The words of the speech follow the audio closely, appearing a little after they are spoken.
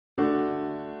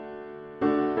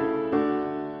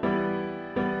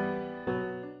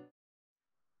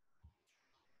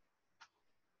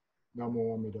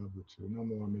Namo Amida Butsu,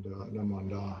 Namo Amida,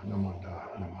 Namanda, Namanda,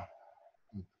 Namanda.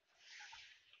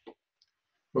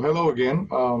 Well, hello again.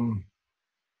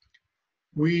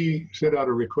 We sent out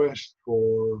a request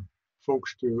for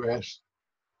folks to ask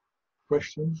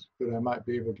questions that I might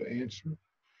be able to answer.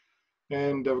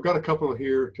 And I've got a couple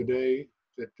here today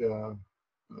that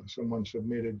someone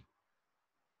submitted.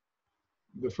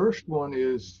 The first one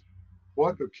is,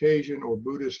 what occasion or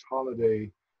Buddhist holiday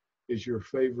is your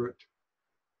favorite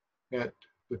at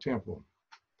the temple?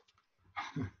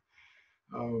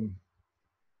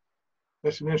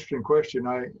 That's an interesting question.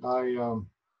 I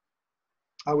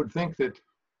would think that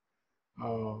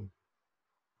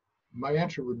my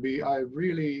answer would be I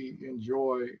really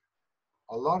enjoy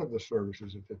a lot of the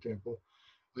services at the temple.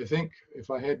 I think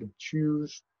if I had to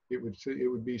choose, it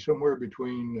would be somewhere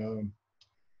between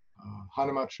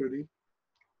Hanamatsuri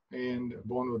and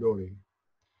Bonodori.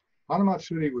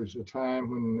 Hanamatsuri was a time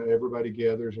when everybody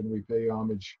gathers and we pay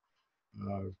homage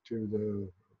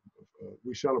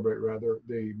we celebrate rather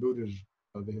the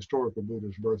historical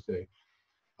Buddha's birthday.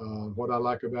 What I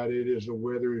like about it is the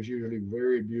weather is usually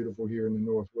very beautiful here in the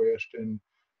Northwest, and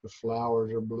the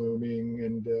flowers are blooming,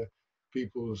 and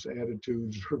people's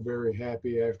attitudes are very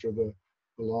happy after the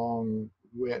long,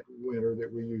 wet winter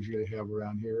that we usually have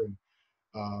around here.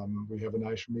 And we have a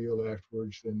nice meal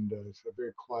afterwards, and it's a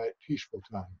very quiet, peaceful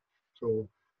time. So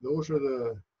those are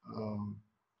the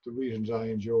reasons I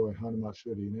enjoy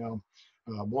Hanamatsuri. Now,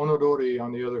 Bonodori,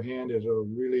 on the other hand, is a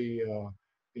really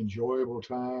enjoyable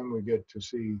time. We get to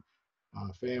see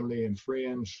family and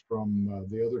friends from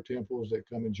the other temples that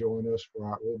come and join us for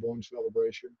our Obon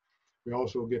celebration. We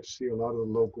also get to see a lot of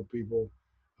the local people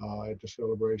at the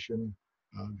celebration,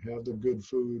 have the good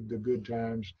food, the good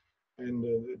times. And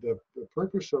the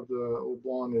purpose of the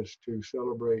Obon is to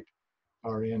celebrate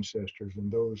our ancestors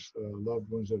and those loved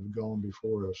ones that have gone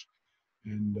before us.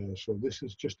 And so this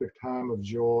is just a time of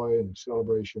joy and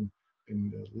celebration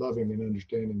and loving and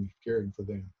understanding and caring for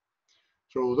them.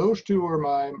 So those two are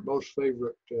my most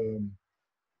favorite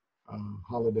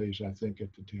holidays, I think,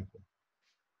 at the temple.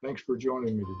 Thanks for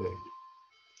joining me today.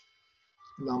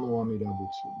 Namo Amida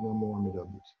Butsu. Namo Amida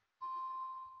Butsu.